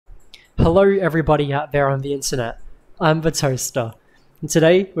Hello everybody out there on the internet, I'm the Toaster, and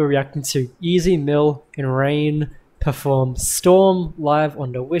today we're reacting to Ez Mil and Raynn perform Storm live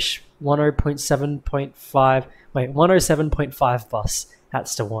on the Wish 107.5 bus.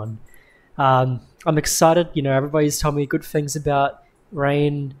 That's the one. I'm excited, everybody's told me good things about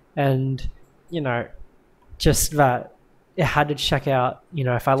Raynn, and just that it had to check out,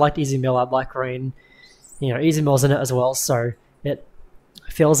 if I liked Ez Mil, I'd like Raynn. Ez Mil's in it as well, so it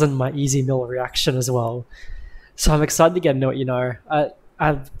feels in my Ez Mil reaction as well. So I'm excited to get into it,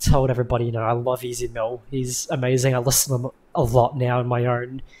 I've told everybody, I love Ez Mil. He's amazing. I listen to him a lot now on my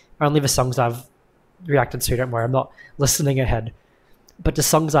own. Only the songs I've reacted to, don't worry, I'm not listening ahead. But the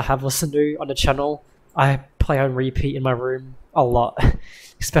songs I have listened to on the channel, I play on repeat in my room a lot.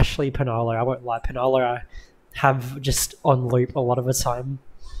 Especially Penalo. I won't lie, Penalo I have just on loop a lot of the time.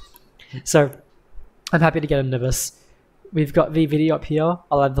 So I'm happy to get into this. We've got the video up here.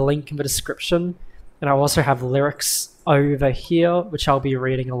 I'll add the link in the description. And I'll also have lyrics over here, which I'll be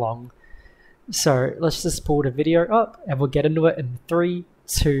reading along. So let's just pull the video up and we'll get into it in 3,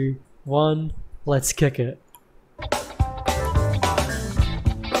 2, 1. Let's kick it.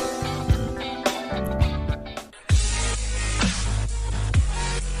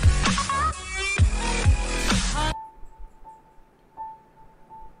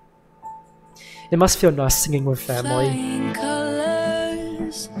 It must feel nice singing with family. Flying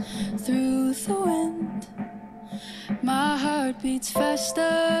colors through the wind. My heart beats faster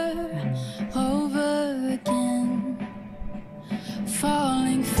over again.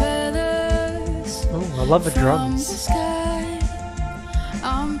 Falling feathers. Oh, I love the drums. From the sky.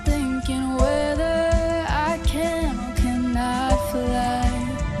 I'm thinking whether I can or cannot fly.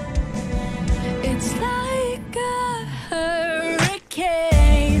 It's like a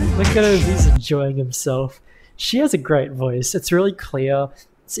hurricane. Look at him, he's enjoying himself. She has a great voice. It's really clear,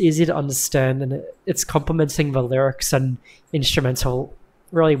 it's easy to understand, and it's complementing the lyrics and instrumental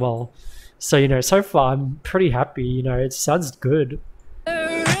really well. So, so far I'm pretty happy, it sounds good.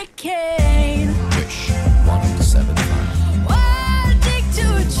 Hurricane. Wish 107.5. Wild dig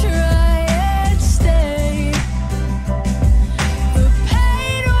to try and stay. The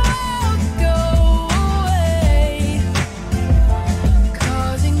pain won't go away.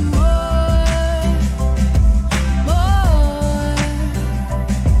 Causing more.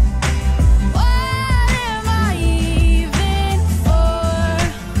 What am I even for?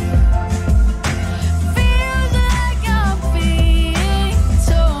 Feels like I'm being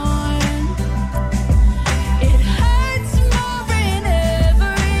torn. It hurts more in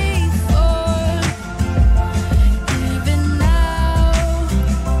every form. Even now,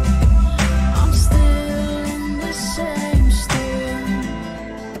 I'm still in the same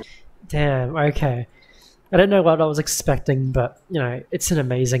storm. Damn, okay. I don't know what I was expecting, but, it's an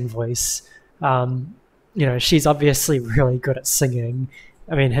amazing voice. She's obviously really good at singing.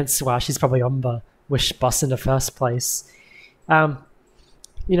 I mean, hence why she's probably on the Wish bus in the first place. I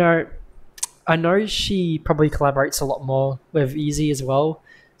know she probably collaborates a lot more with Ez as well,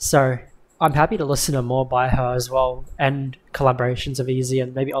 so I'm happy to listen to more by her as well, and collaborations of Ez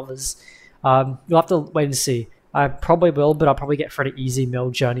and maybe others. You'll have to wait and see. I probably will, but I'll probably get through the Ez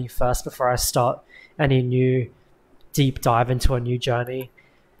Mil journey first before I start any new deep dive into a new journey.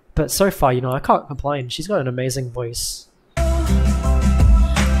 But so far, I can't complain. She's got an amazing voice.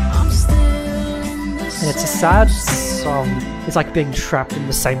 I'm still in the And it's a sad song. It's like being trapped in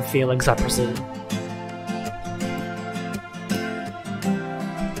the same feelings, I presume.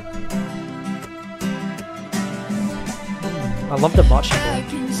 I love the back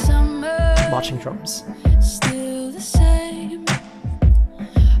in summer. marching drums. Still the same.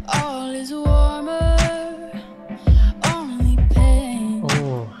 All is warmer. Only pain.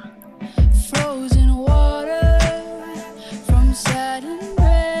 Oh, Frozen water from sudden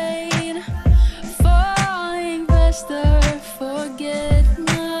rain. Falling faster. Forget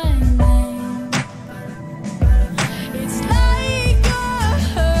my name. It's like a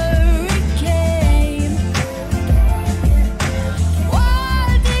hurricane.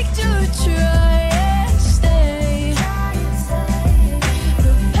 Wild dig to try and stay.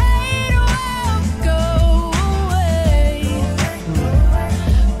 The pain won't go away.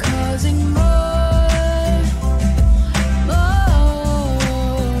 Causing more.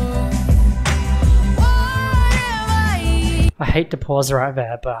 What am I? I hate to pause right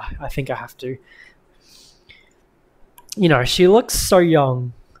there, but I think I have to. She looks so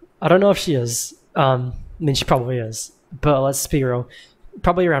young. I don't know if she is. I mean, she probably is. But let's be real.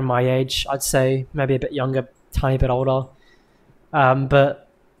 Probably around my age, I'd say. Maybe a bit younger, tiny bit older. But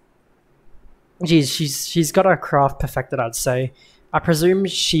geez, she's got her craft perfected, I'd say. I presume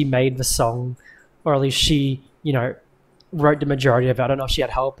she made the song, or at least she, wrote the majority of it. I don't know if she had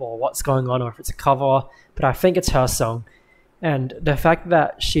help or what's going on, or if it's a cover, but I think it's her song. And the fact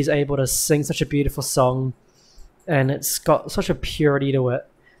that she's able to sing such a beautiful song, and it's got such a purity to it.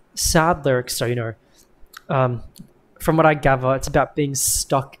 Sad lyrics, so, from what I gather, it's about being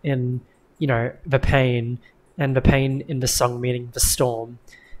stuck in, the pain, and the pain in the song meaning the storm.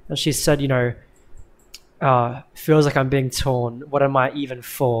 And she said, feels like I'm being torn. What am I even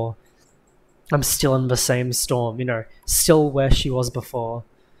for? I'm still in the same storm, still where she was before.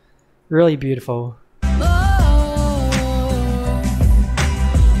 Really beautiful.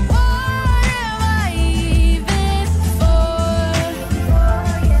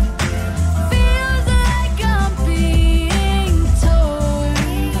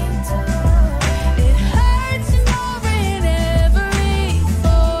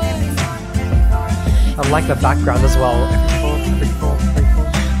 I like the background as well.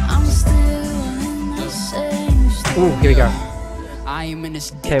 Ooh, here we go.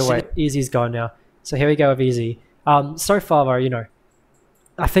 Okay, wait, Easy's gone now. So here we go with Easy. So far though,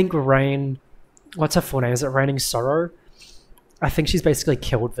 I think Raynn, what's her full name? Is it Rainingsorrow? I think she's basically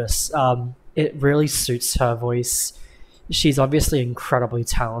killed this. It really suits her voice. She's obviously incredibly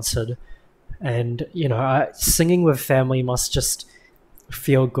talented. And, singing with family must just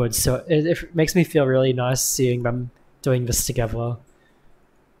feel good. So it makes me feel really nice seeing them doing this together.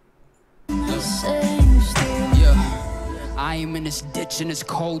 I am in this ditch and it's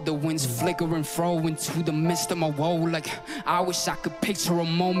cold. The wind's flickering, throw into the midst of my woe. Like I wish I could picture a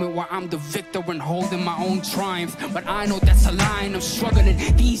moment where I'm the victor and holding my own triumph. But I know that's a lie and I'm struggling.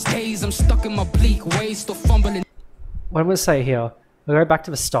 These days I'm stuck in my bleak ways, still fumbling. What I'm going to say here, we'll go back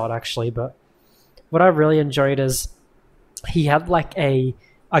to the start actually, but what I really enjoyed is he had like a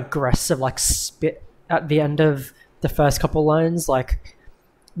aggressive like spit at the end of the first couple lines, like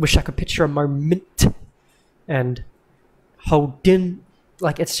wish I could picture a moment, and holding,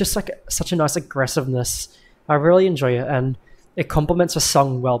 like it's just like such a nice aggressiveness. I really enjoy it, and it complements the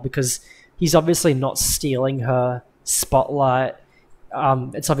song well because he's obviously not stealing her spotlight.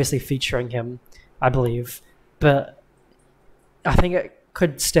 It's obviously featuring him, I believe, but I think it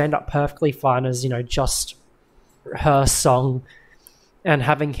could stand up perfectly fine as just her song, and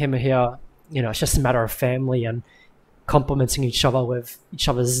having him here, it's just a matter of family and complementing each other with each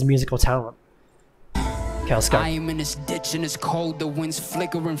other's musical talent. Okay, let's go. I am in this ditch and it's cold. The wind's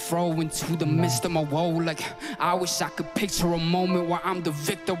flickering, throw into the midst of my woe. Like I wish I could picture a moment where I'm the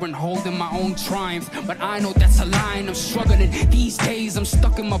victor and holding my own triumph. But I know that's a lie and I'm struggling. These days I'm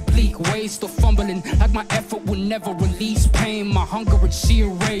stuck in my bleak ways, still fumbling. Like my effort will never release pain. My hunger and sheer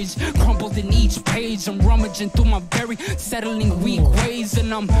rage crumbled in each page. I'm rummaging through my very settling weak ways,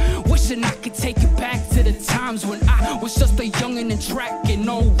 and I'm wishing I could take it back to the times when I was just a youngin' and tracking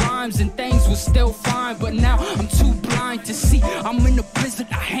no rhymes and things were still fine. But now I'm too blind to see. I'm in a blizzard,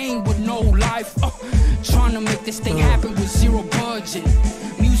 I hang with no life. Trying to make this thing happen with zero budget.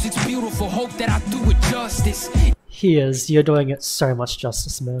 Music's beautiful, hope that I do it justice. He is. You're doing it so much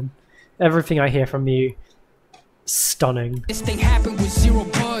justice, man. Everything I hear from you, stunning. This thing happened with zero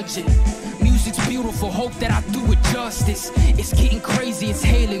budget. Music's beautiful, hope that I do it justice. It's getting crazy, it's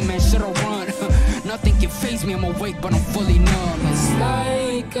hailing, man, should I run? Nothing can faze me, I'm awake, but I'm fully numb. It's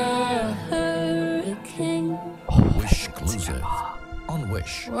like a hurricane. Wish exclusive on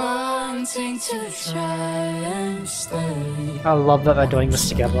Wish. Wanting to try and stay. I love that they're doing this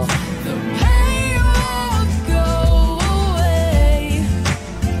together. The pain won't go away,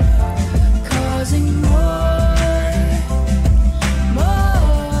 causing more.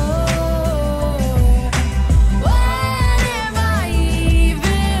 What am I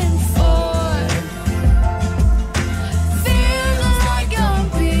even for? Feels like I'm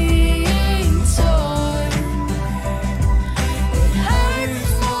being torn. It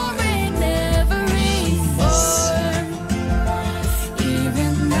hurts more in every form.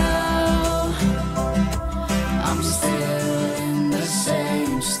 Even now, I'm still in the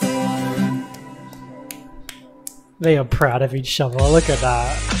same storm. They are proud of each other. Look at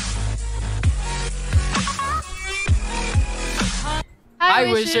that.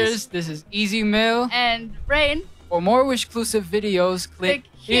 Hi Wishers, this is Ez Mil. And Raynn. For more Wish exclusive videos, click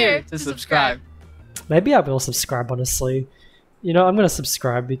here to subscribe. Maybe I will subscribe, honestly. I'm going to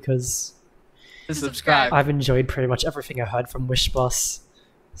subscribe because I've enjoyed pretty much everything I heard from Wishbus.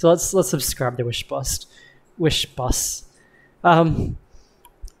 So let's subscribe to Wishbus.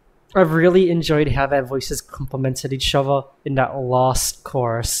 I've really enjoyed how their voices complemented each other in that last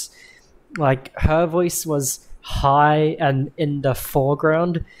chorus. Like, her voice was high and in the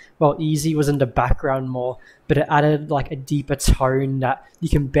foreground, while Easy was in the background more, but it added like a deeper tone that you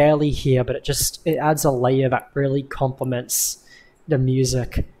can barely hear, but it adds a layer that really complements the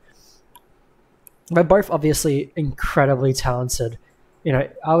music. They're both obviously incredibly talented. You know,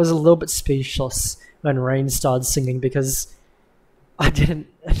 I was a little bit speechless when Raynn started singing because I didn't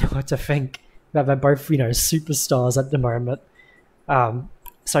know what to think. That they're both, you know, superstars at the moment.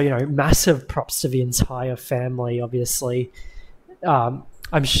 So, you know, massive props to the entire family, obviously.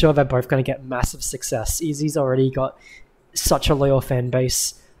 I'm sure they're both going to get massive success. Easy's already got such a loyal fan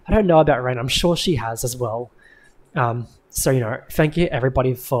base. I don't know about Raynn. I'm sure she has as well. So, you know, thank you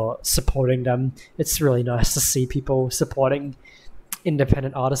everybody for supporting them. It's really nice to see people supporting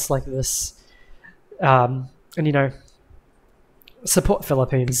independent artists like this. And, you know, support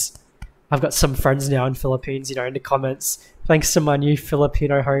Philippines. I've got some friends now in Philippines, you know, in the comments. Thanks to my new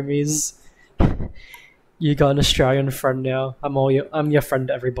Filipino homies. You got an Australian friend now. I'm your friend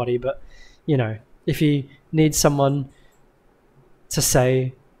to everybody, but, you know, if you need someone to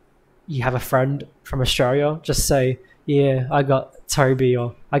say you have a friend from Australia, just say, yeah, I got Toby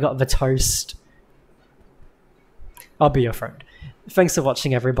or I got the toast. I'll be your friend. Thanks for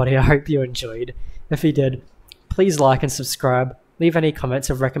watching, everybody. I hope you enjoyed. If you did, please like and subscribe. Leave any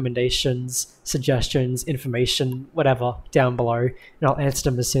comments of recommendations, suggestions, information, whatever, down below, and I'll answer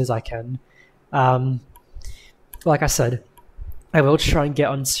them as soon as I can. Like I said, I will try and get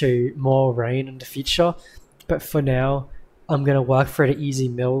onto more Raynn in the future, but for now, I'm going to work for the Ez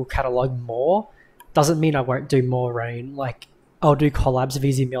Mil catalog more. Doesn't mean I won't do more Raynn. Like, I'll do collabs of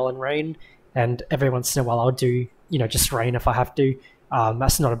Ez Mil and Raynn, and every once in a while I'll do, you know, just Raynn if I have to.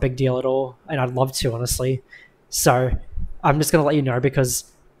 That's not a big deal at all, and I'd love to, honestly. So I'm just going to let you know because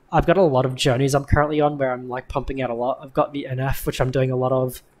I've got a lot of journeys I'm currently on where I'm like pumping out a lot. I've got the NF, which I'm doing a lot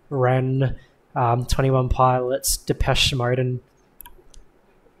of, Raynn, 21 Pilots, Depeche Mode, and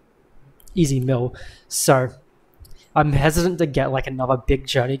Ez Mil. So I'm hesitant to get like another big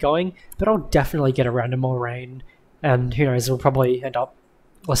journey going, but I'll definitely get around to more Raynn, and who knows, we'll probably end up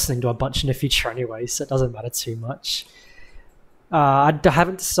listening to a bunch in the future anyway, so it doesn't matter too much. I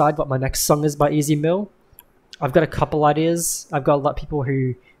haven't decided what my next song is by Ez Mil. I've got a couple ideas. I've got a lot of people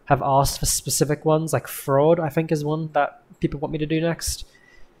who have asked for specific ones, like Fraud, I think, is one that people want me to do next.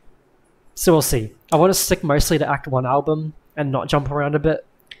 So we'll see. I want to stick mostly to Act 1 album and not jump around a bit,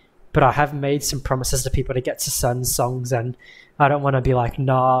 but I have made some promises to people to get to certain songs, and I don't want to be like,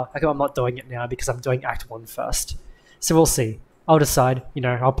 nah, I'm not doing it now because I'm doing Act 1 first. So we'll see. I'll decide. You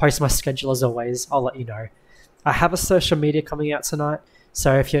know, I'll post my schedule as always. I'll let you know. I have a social media coming out tonight,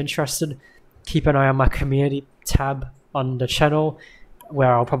 so if you're interested, keep an eye on my community tab on the channel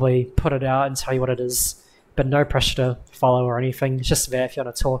where I'll probably put it out and tell you what it is, but no pressure to follow or anything. It's just there if you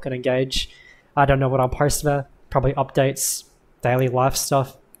want to talk and engage. I don't know what I'll post there. Probably updates, daily life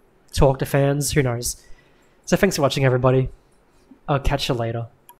stuff, talk to fans, who knows. So thanks for watching, everybody. I'll catch you later.